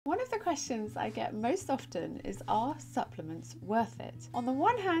questions I get most often is, are supplements worth it? On the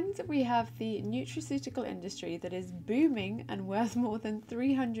one hand, we have the nutraceutical industry that is booming and worth more than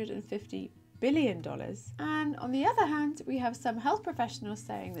 $350 billion. And on the other hand, we have some health professionals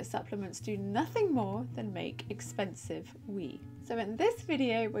saying that supplements do nothing more than make expensive wee. So in this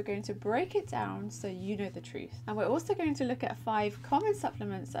video, we're going to break it down so you know the truth. And we're also going to look at 5 common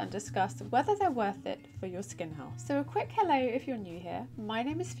supplements and discuss whether they're worth it for your skin health. So a quick hello if you're new here. My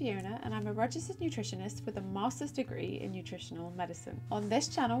name is Fiona and I'm a registered nutritionist with a master's degree in nutritional medicine. On this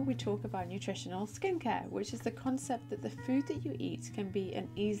channel, we talk about nutritional skincare, which is the concept that the food that you eat can be an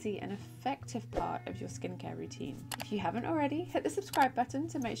easy and effective part of your skincare routine. If you haven't already, hit the subscribe button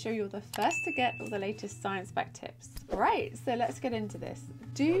to make sure you're the first to get all the latest science-backed tips. Right, so let's get into this.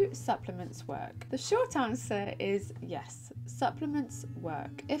 Do supplements work? The short answer is yes, supplements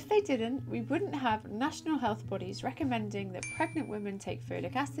work. If they didn't, we wouldn't have national health bodies recommending that pregnant women take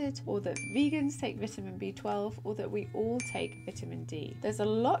folic acid, or that vegans take vitamin B12, or that we all take vitamin D. There's a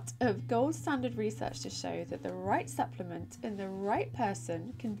lot of gold standard research to show that the right supplement in the right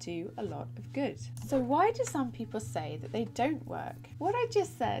person can do a lot of good. So why do some people say that they don't work? What I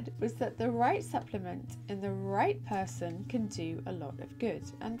just said was that the right supplement in the right person can do a lot of good.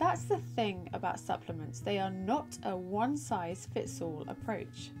 And that's the thing about supplements. They are not a one-size-fits-all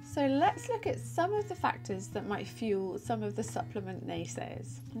approach. So let's look at some of the factors that might fuel some of the supplement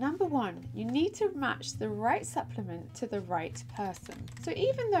naysayers. Number 1, you need to match the right supplement to the right person. So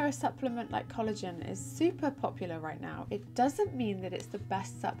even though a supplement like collagen is super popular right now, it doesn't mean that it's the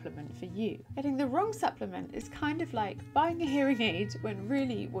best supplement for you. Getting the wrong supplement is kind of like buying a hearing aid when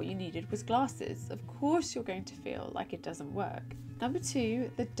really what you needed was glasses. Of course you're going to feel like it doesn't work. Number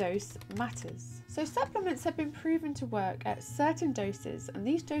 2, the dose matters. So supplements have been proven to work at certain doses, and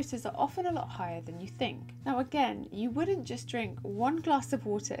these doses are often a lot higher than you think. Now again, you wouldn't just drink 1 glass of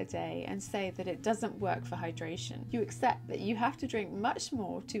water a day and say that it doesn't work for hydration. You accept that you have to drink much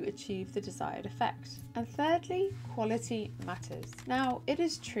more to achieve the desired effect. And thirdly, quality matters. Now, it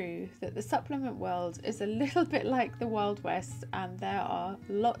is true that the supplement world is a little bit like the Wild West, and there are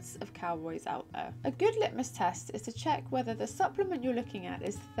lots of cowboys out there. A good litmus test is to check whether the supplement you're looking at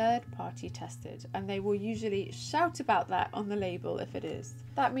is third-party tested, and they will usually shout about that on the label if it is.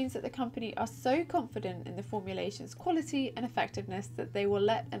 That means that the company are so confident in the formulation's quality and effectiveness that they will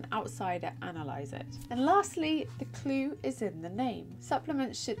let an outsider analyze it. And lastly, the clue is in the name.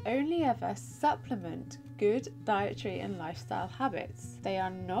 Supplements should only ever supplement good dietary and lifestyle habits. They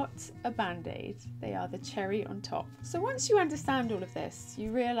are not a band-aid, they are the cherry on top. So once you understand all of this,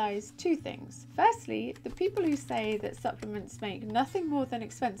 you realize 2 things. Firstly, the people who say that supplements make nothing more than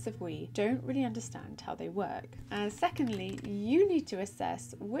expensive wee don't really understand how they work. And secondly, you need to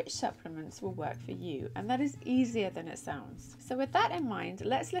assess which supplements will work for you, and that is easier than it sounds. So with that in mind,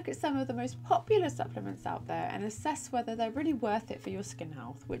 let's look at some of the most popular supplements out there and assess whether they're really worth it for your skin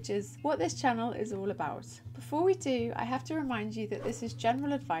health, which is what this channel is all about. Before we do, I have to remind you that this is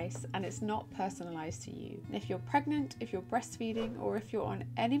general advice and it's not personalised to you. And if you're pregnant, if you're breastfeeding, or if you're on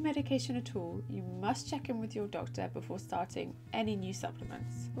any medication at all, you must check in with your doctor before starting any new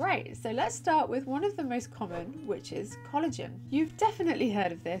supplements. Right, so let's start with one of the most common, which is collagen. You've definitely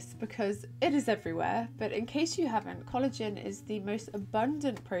heard of this because it is everywhere, but in case you haven't, collagen is the most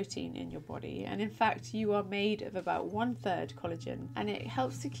abundant protein in your body, and in fact you are made of about 1/3 collagen, and it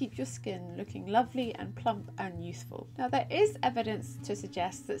helps to keep your skin looking lovely and plump and youthful. Now there is evidence to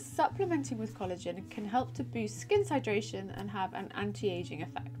suggest that supplementing with collagen can help to boost skin's hydration and have an anti-aging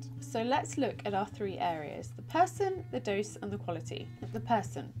effect. So let's look at our 3 areas: the person, the dose and the quality. The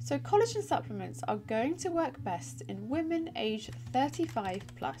person. So collagen supplements are going to work best in women aged 35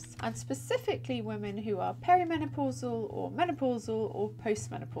 plus, and specifically women who are perimenopausal or menopausal or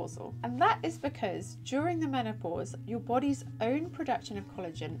postmenopausal. And that is because during the menopause, your body's own production of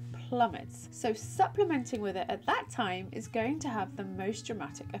collagen plummets. So supplementing with it at that time is going to have the most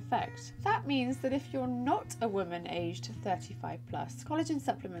dramatic effect. That means that if you're not a woman aged 35 plus, collagen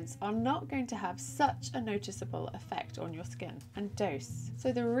supplements are not going to have such a noticeable effect on your skin. And dose.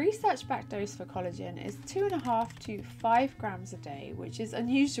 So the research-backed dose for collagen is 2.5 to 5 grams a day, which is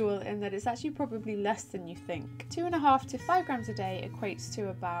unusual in that it's actually probably less than you think. 2.5 to 5 grams a day equates to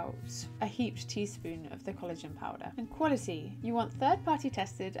about a heaped teaspoon of the collagen powder. And quality. You want third-party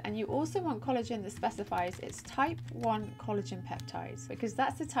tested, and you also want collagen that specifies its type 1 collagen peptides, because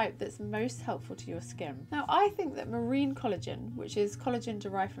that's the type that's most helpful to your skin. Now I think that marine collagen, which is collagen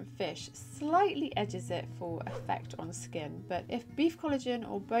derived from fish slightly edges it for effect on skin, but if beef collagen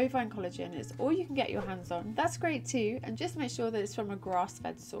or bovine collagen is all you can get your hands on, that's great too, and just make sure that it's from a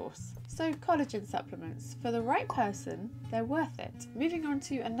grass-fed source. So collagen supplements, for the right person, they're worth it. Moving on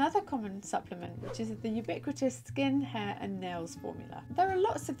to another common supplement, which is the ubiquitous skin, hair and nails formula. There are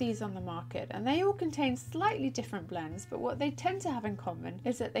lots of these on the market and they all contain slightly different blends, but what they tend to have in common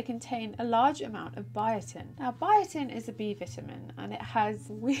is that they contain a large amount of biotin. Now biotin is a B vitamin and it has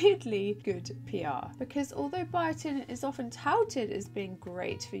weirdly good PR, because although biotin is often touted as being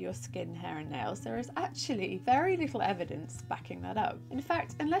great for your skin, hair and nails, there is actually very little evidence backing that up. In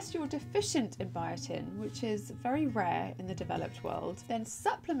fact, unless you're deficient in biotin, which is very rare in the developed world, then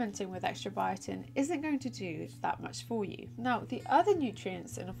supplementing with extra biotin isn't going to do that much for you. Now, the other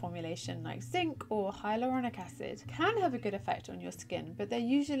nutrients in a formulation like zinc or hyaluronic acid can have a good effect on your skin, but they're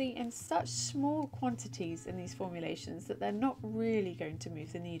usually in such small quantities in these formulations that they're not really going to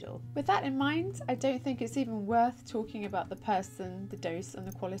move the needle. With that in mind, I don't think it's even worth talking about the person, the dose and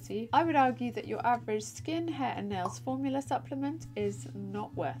the quality. I would argue that your average skin, hair and nails formula supplement is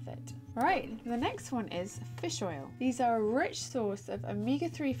not worth it. Right, the next one is fish oil. These are a rich source of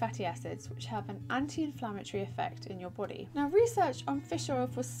omega-3 fatty acids which have an anti-inflammatory effect in your body. Now, research on fish oil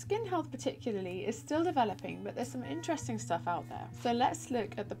for skin health particularly is still developing, but there's some interesting stuff out there. So let's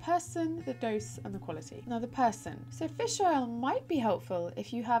look at the person, the dose and the quality. Now, the person. So fish oil might be helpful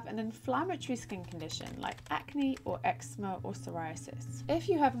if you have an inflammatory skin condition like acne or eczema or psoriasis. If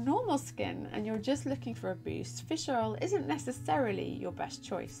you have normal skin and you're just looking for a boost, fish oil isn't necessarily your best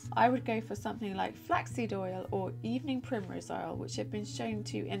choice. I would go for something like flaxseed oil or evening primrose oil, which have been shown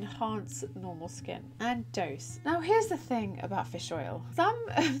to enhance normal skin. And dose. Now here's the thing about fish oil. Some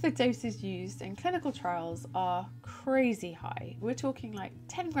of the doses used in clinical trials are crazy high. We're talking like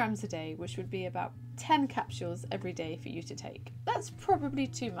 10 grams a day, which would be about 10 capsules every day for you to take. That's probably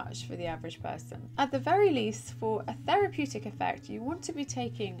too much for the average person. At the very least, for a therapeutic effect, you want to be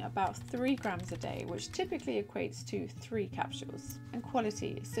taking about 3 grams a day, which typically equates to 3 capsules. And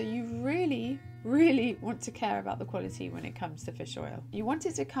quality. So you really want to care about the quality when it comes to fish oil. You want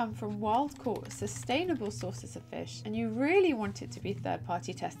it to come from wild-caught, sustainable sources of fish, and you really want it to be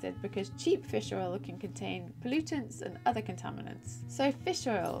third-party tested, because cheap fish oil can contain pollutants and other contaminants. So fish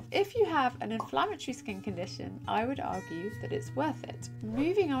oil, if you have an inflammatory skin condition, I would argue that it's worth it.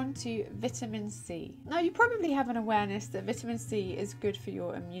 Moving on to vitamin C. Now, you probably have an awareness that vitamin C is good for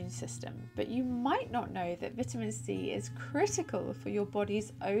your immune system, but you might not know that vitamin C is critical for your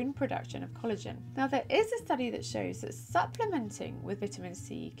body's own production of collagen. Now, there is a study that shows that supplementing with vitamin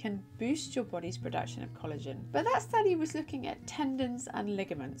C can boost your body's production of collagen, but that study was looking at tendons and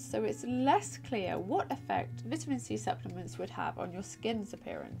ligaments, so it's less clear what effect vitamin C supplements would have on your skin's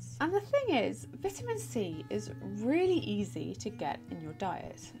appearance. And the thing is, vitamin C is really easy to get in your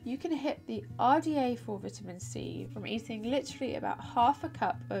diet. You can hit the RDA for vitamin C from eating literally about half a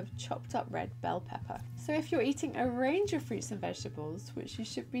cup of chopped up red bell pepper. So if you're eating a range of fruits and vegetables, which you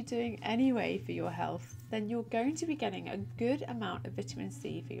should be doing anyway for your health, then you're going to be getting a good amount of vitamin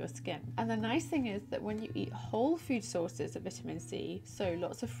C for your skin. And the nice thing is that when you eat whole food sources of vitamin C, so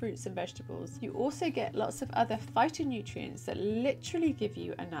lots of fruits and vegetables, you also get lots of other phytonutrients that literally give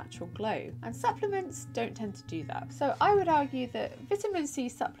you a natural glow. And supplements don't tend to do that. So I would argue that vitamin C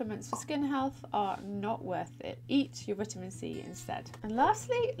supplements for skin health are not worth it. Eat your vitamin C instead. And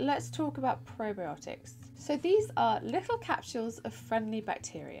lastly, let's talk about probiotics. So these are little capsules of friendly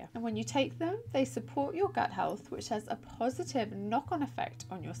bacteria, and when you take them, they support your gut health, which has a positive knock-on effect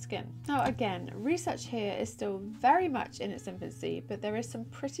on your skin. Now again, research here is still very much in its infancy, but there is some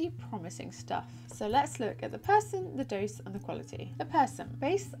pretty promising stuff. So let's look at the person, the dose and the quality. The person.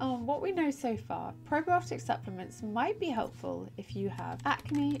 Based on what we know so far, probiotic supplements might be helpful if you have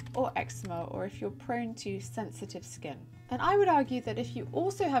acne or eczema, or if you're prone to sensitive skin. And I would argue that if you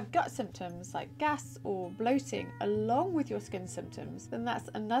also have gut symptoms like gas or bloating along with your skin symptoms, then that's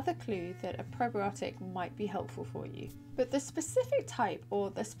another clue that a probiotic might be helpful for you. But the specific type or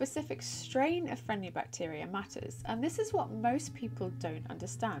the specific strain of friendly bacteria matters, and this is what most people don't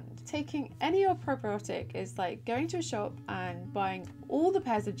understand. Taking any old probiotic is like going to a shop and buying all the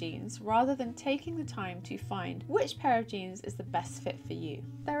pairs of jeans rather than taking the time to find which pair of jeans is the best fit for you.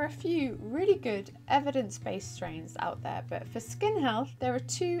 There are a few really good evidence-based strains out there, but for skin health, there are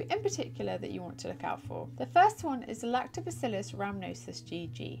 2 in particular that you want to look out for. The first one is the Lactobacillus rhamnosus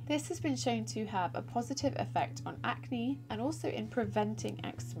GG. This has been shown to have a positive effect on acne and also in preventing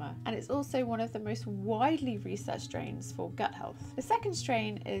eczema, and it's also one of the most widely researched strains for gut health. The second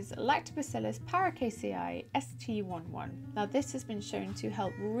strain is Lactobacillus paracasei ST11. Now this has been shown shown to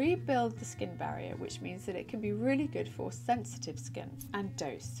help rebuild the skin barrier, which means that it can be really good for sensitive skin. And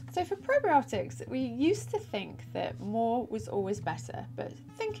dose. So for probiotics, we used to think that more was always better, but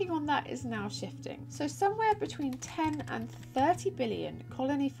thinking on that is now shifting. So somewhere between 10 and 30 billion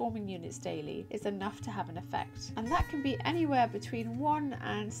colony forming units daily is enough to have an effect. And that can be anywhere between 1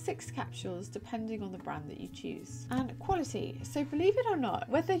 and 6 capsules depending on the brand that you choose. And quality. So believe it or not,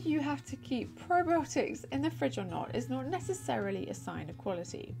 whether you have to keep probiotics in the fridge or not is not necessarily a sign of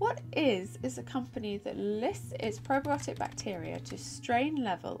quality. What is a company that lists its probiotic bacteria to strain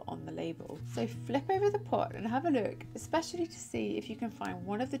level on the label. So flip over the pot and have a look, especially to see if you can find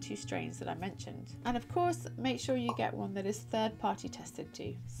one of the 2 strains that I mentioned. And of course, make sure you get one that is third-party tested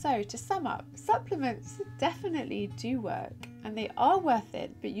too. So to sum up, supplements definitely do work and they are worth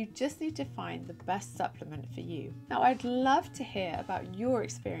it, but you just need to find the best supplement for you. Now, I'd love to hear about your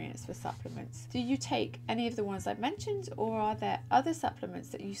experience with supplements. Do you take any of the ones I mentioned, or are there other supplements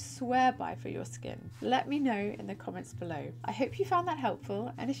that you swear by for your skin? Let me know in the comments below. I hope you found that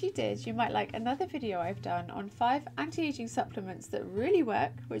helpful, and if you did, you might like another video I've done on 5 anti-aging supplements that really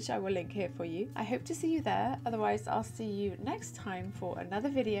work, which I will link here for you. I hope to see you there. Otherwise, I'll see you next time for another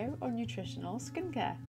video on nutritional skincare.